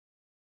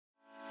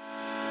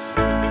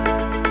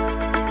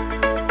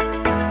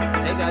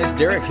guys,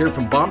 Derek here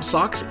from Bomb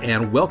Socks,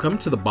 and welcome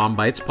to the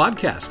BOM-BITES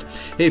podcast.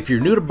 Hey, if you're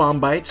new to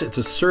BOM-BITES, it's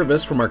a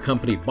service from our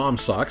company Bomb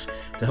Socks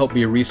to help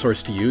be a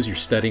resource to you as you're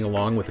studying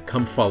along with the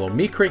Come Follow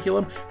Me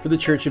curriculum for the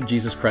Church of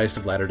Jesus Christ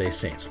of Latter-day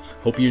Saints.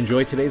 Hope you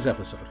enjoy today's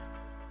episode.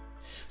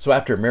 So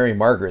after Mary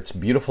Margaret's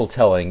beautiful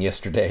telling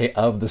yesterday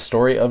of the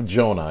story of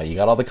Jonah, you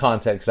got all the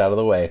context out of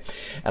the way,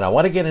 and I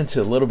want to get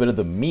into a little bit of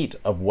the meat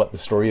of what the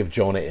story of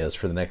Jonah is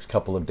for the next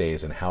couple of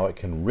days and how it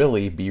can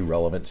really be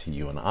relevant to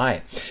you and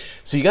I.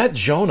 So you got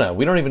Jonah.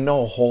 We don't even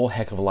know a whole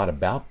heck of a lot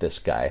about this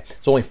guy.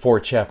 It's only 4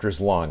 chapters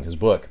long, his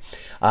book.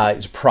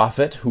 He's a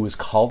prophet who was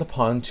called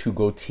upon to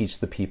go teach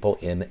the people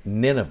in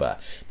Nineveh.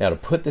 Now, to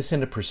put this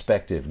into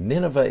perspective,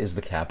 Nineveh is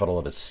the capital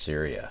of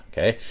Assyria.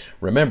 Okay,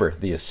 remember,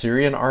 the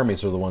Assyrian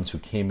armies are the ones who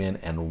came in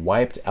and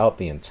wiped out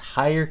the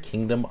entire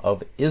kingdom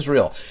of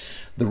Israel.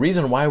 The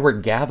reason why we're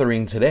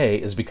gathering today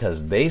is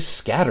because they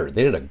scattered.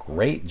 They did a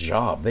great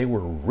job. They were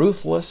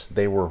ruthless.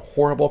 They were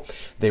horrible.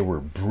 They were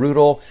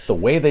brutal. The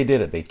way they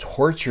did it, they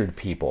tortured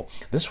people.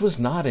 This was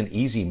not an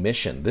easy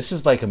mission. This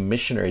is like a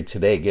missionary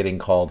today getting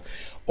called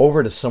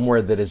over to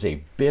somewhere that is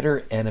a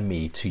bitter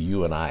enemy to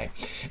you and I.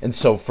 And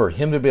so for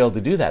him to be able to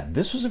do that,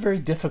 this was a very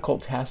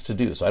difficult task to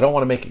do. So I don't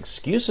want to make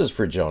excuses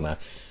for Jonah,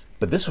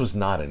 but this was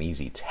not an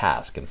easy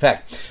task. In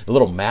fact, the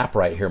little map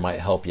right here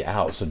might help you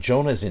out. So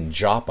Jonah's in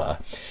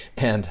Joppa,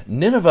 and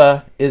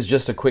Nineveh is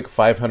just a quick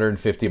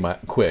 550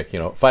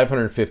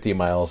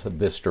 miles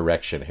this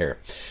direction here.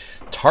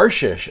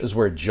 Tarshish is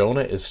where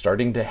Jonah is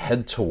starting to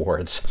head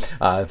towards.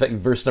 I think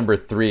verse number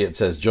 3, it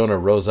says, Jonah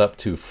rose up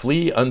to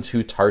flee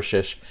unto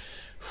Tarshish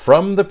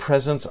from the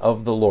presence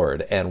of the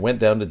Lord, and went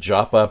down to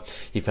Joppa.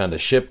 He found a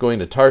ship going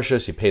to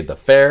Tarshish. He paid the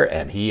fare,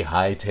 and he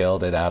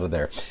hightailed it out of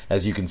there.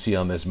 As you can see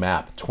on this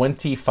map,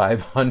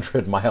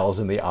 2,500 miles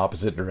in the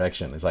opposite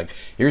direction. It's like,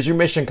 here's your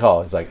mission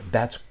call. It's like,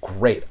 that's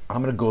great.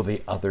 I'm going to go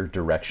the other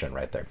direction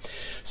right there.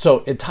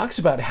 So it talks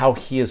about how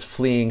he is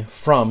fleeing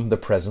from the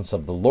presence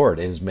of the Lord.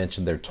 It is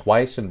mentioned there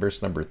twice in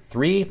verse number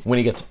 3. When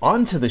he gets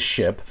onto the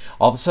ship,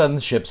 all of a sudden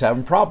the ship's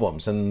having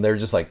problems, and they're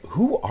just like,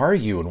 who are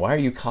you, and why are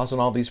you causing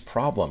all these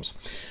problems?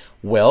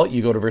 Well,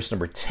 you go to verse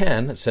number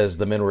 10, it says,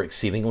 the men were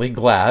exceedingly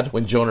glad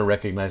when Jonah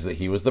recognized that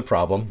he was the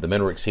problem. The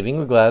men were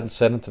exceedingly glad and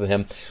said unto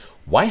him,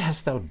 why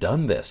hast thou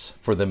done this?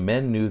 For the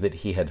men knew that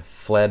he had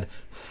fled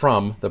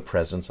from the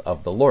presence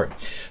of the Lord.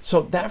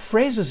 So that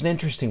phrase is an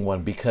interesting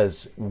one,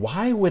 because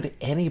why would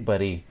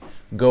anybody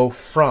go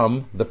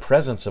from the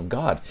presence of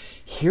God?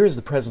 Here is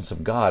the presence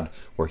of God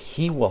where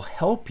he will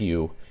help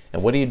you.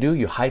 And what do?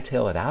 You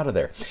hightail it out of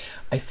there.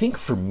 I think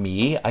for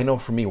me,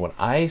 when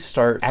I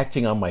start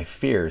acting on my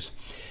fears,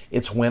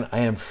 it's when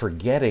I am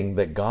forgetting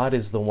that God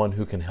is the one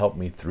who can help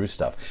me through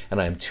stuff, and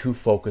I am too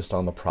focused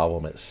on the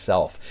problem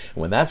itself.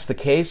 And when that's the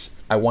case,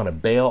 I want to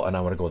bail and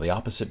I want to go the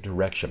opposite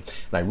direction.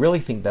 And I really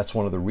think that's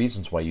one of the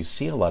reasons why you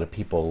see a lot of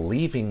people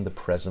leaving the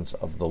presence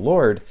of the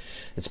Lord.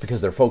 It's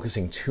because they're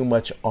focusing too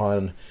much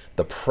on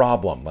the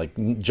problem.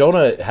 Like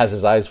Jonah has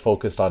his eyes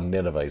focused on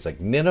Nineveh. He's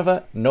like,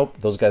 Nineveh? Nope,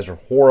 those guys are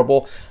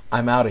horrible.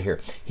 I'm out of here.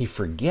 He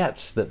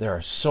forgets that there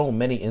are so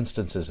many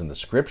instances in the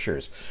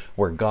scriptures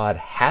where God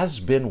has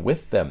been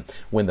with them.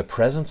 When the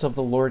presence of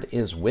the Lord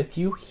is with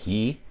you,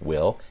 he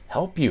will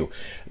help you.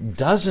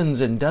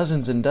 Dozens and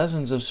dozens and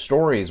dozens of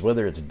stories,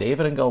 whether it's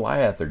David and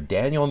Goliath or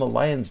Daniel in the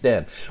lion's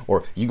den,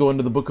 or you go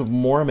into the book of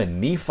Mormon,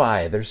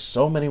 Nephi, there's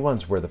so many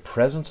ones where the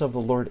presence of the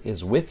Lord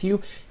is with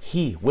you.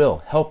 He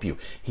will help you.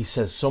 He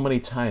says so many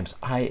times,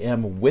 I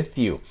am with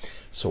you.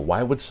 So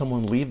why would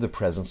someone leave the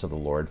presence of the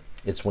Lord?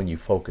 It's when you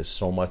focus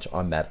so much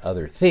on that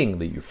other thing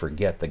that you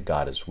forget that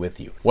God is with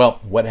you. Well,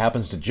 what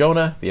happens to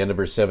Jonah? The end of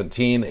verse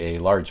 17, a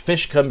large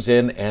fish comes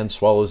in and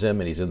swallows him,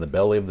 and he's in the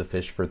belly of the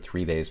fish for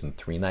 3 days and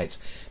 3 nights.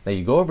 Now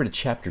you go over to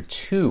chapter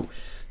 2.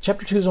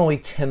 Chapter 2 is only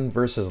 10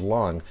 verses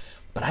long,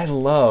 but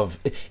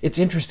it's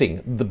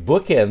interesting. The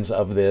bookends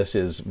of this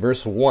is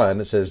verse 1.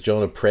 It says,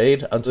 Jonah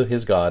prayed unto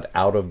his God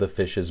out of the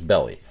fish's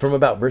belly. From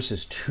about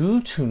verses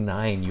 2 to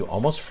 9, you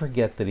almost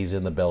forget that he's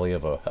in the belly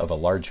of a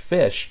large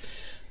fish.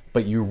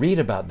 But you read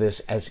about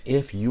this as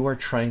if you are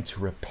trying to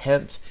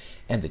repent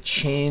and to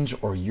change,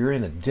 or you're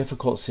in a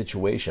difficult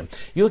situation.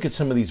 You look at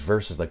some of these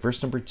verses, like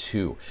verse number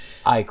 2.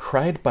 I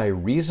cried by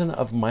reason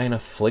of mine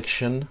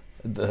affliction.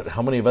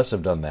 How many of us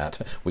have done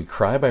that? We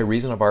cry by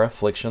reason of our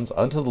afflictions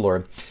unto the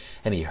Lord,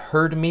 and he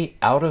heard me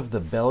out of the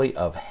belly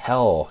of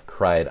hell,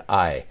 cried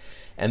I.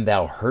 And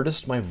thou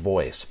heardest my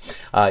voice.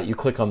 You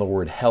click on the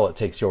word hell, it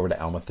takes you over to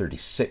Alma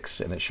 36,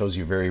 and it shows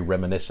you very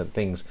reminiscent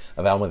things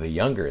of Alma the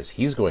Younger as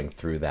he's going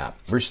through that.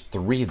 Verse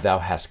 3, thou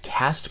hast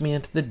cast me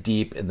into the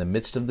deep in the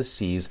midst of the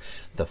seas.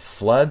 The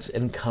floods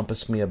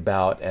encompassed me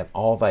about, and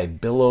all thy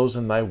billows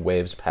and thy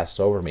waves passed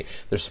over me.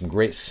 There's some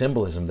great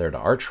symbolism there to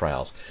our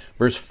trials.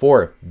 Verse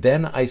 4,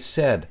 then I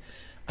said,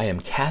 I am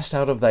cast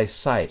out of thy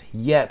sight,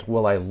 yet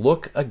will I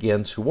look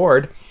again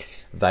toward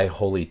thy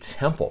holy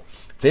temple.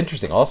 It's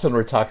interesting. All of a sudden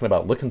we're talking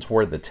about looking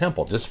toward the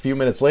temple. Just a few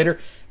minutes later,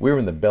 we were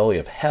in the belly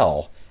of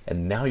hell,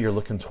 and now you're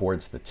looking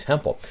towards the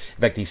temple.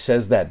 In fact, he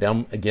says that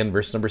down again,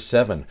 verse number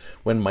 7,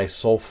 when my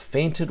soul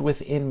fainted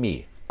within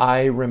me,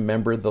 I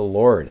remembered the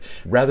Lord.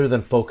 Rather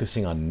than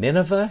focusing on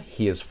Nineveh,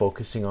 he is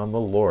focusing on the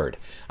Lord.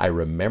 I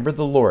remembered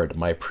the Lord.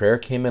 My prayer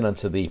came in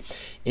unto thee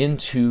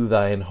into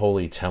thine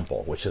holy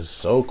temple, which is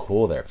so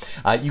cool there.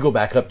 You go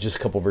back up just a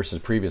couple verses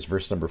previous,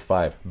 verse number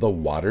 5. The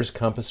waters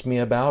compass me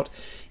about,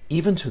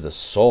 even to the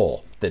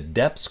soul. The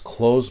depths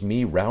close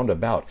me round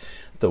about.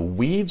 The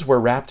weeds were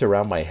wrapped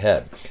around my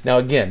head. Now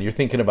again, you're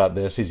thinking about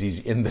this as he's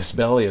in this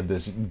belly of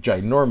this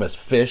ginormous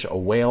fish, a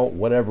whale,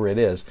 whatever it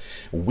is.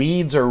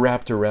 Weeds are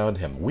wrapped around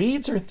him.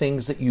 Weeds are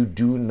things that you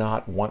do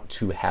not want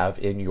to have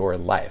in your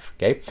life,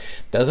 okay?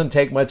 Doesn't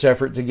take much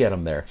effort to get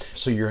them there.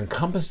 So you're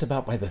encompassed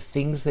about by the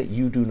things that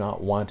you do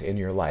not want in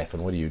your life.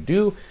 And what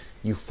do?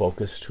 You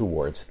focus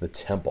towards the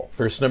temple.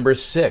 Verse number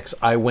 6,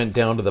 I went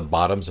down to the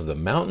bottoms of the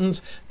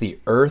mountains. The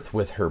earth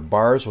with her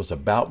bars was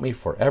about me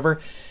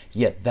forever.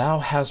 Yet thou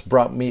hast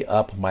brought me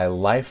up, my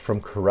life from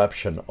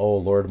corruption, O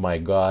Lord my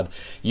God.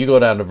 You go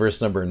down to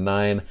verse number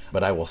 9,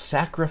 but I will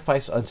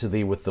sacrifice unto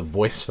thee with the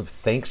voice of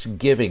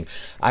thanksgiving.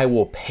 I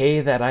will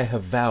pay that I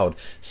have vowed.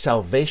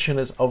 Salvation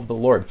is of the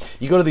Lord.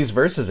 You go to these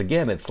verses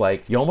again, it's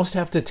like you almost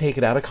have to take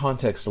it out of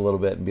context a little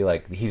bit and be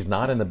like, he's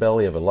not in the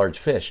belly of a large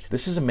fish.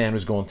 This is a man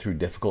who's going through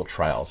difficult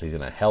trials. He's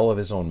in a hell of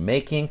his own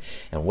making.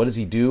 And what does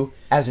he do?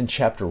 As in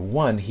chapter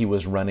 1, he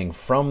was running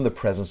from the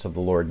presence of the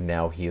Lord.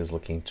 Now he is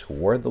looking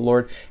toward the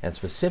Lord, and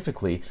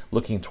specifically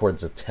looking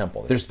towards the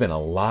temple. There's been a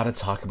lot of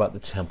talk about the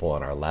temple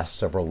in our last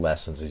several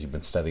lessons as you've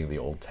been studying the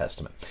Old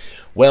Testament.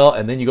 Well,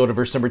 and then you go to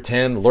verse number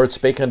 10, the Lord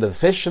spake unto the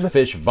fish, and the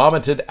fish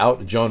vomited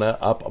out Jonah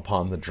up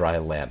upon the dry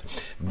land.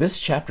 This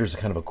chapter is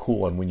kind of a cool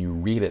one when you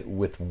read it,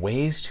 with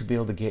ways to be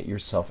able to get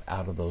yourself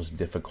out of those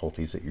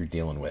difficulties that you're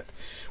dealing with.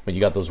 When you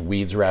got those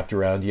weeds wrapped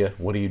around you,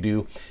 what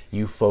do?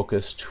 You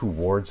focus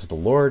towards the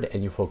Lord,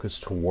 and you focus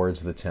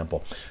towards the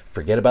temple.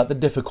 Forget about the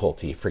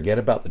difficulty, forget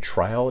about the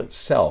trial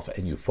itself,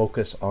 and you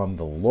focus on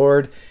the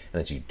Lord. And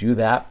as you do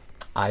that,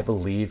 I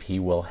believe he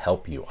will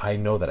help you. I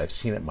know that I've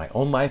seen it in my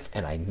own life,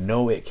 and I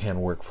know it can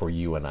work for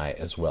you and I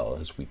as well,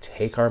 as we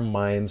take our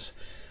minds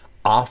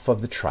off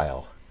of the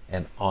trial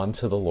and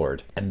onto the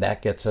Lord. And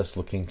that gets us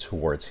looking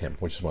towards him,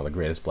 which is one of the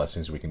greatest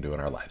blessings we can do in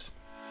our lives.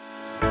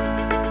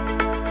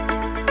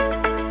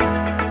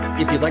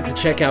 If you'd like to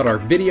check out our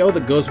video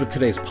that goes with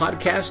today's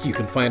podcast, you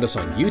can find us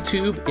on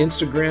YouTube,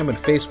 Instagram, and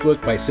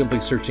Facebook by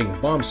simply searching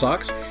Bomb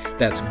Socks.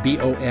 That's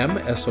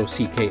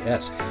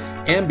BOMSOCKS.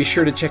 And be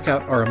sure to check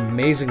out our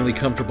amazingly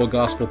comfortable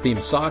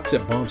gospel-themed socks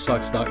at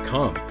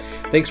bombsocks.com.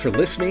 Thanks for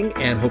listening,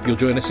 and hope you'll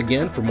join us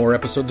again for more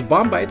episodes of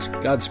Bomb Bites.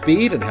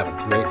 Godspeed, and have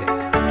a great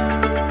day.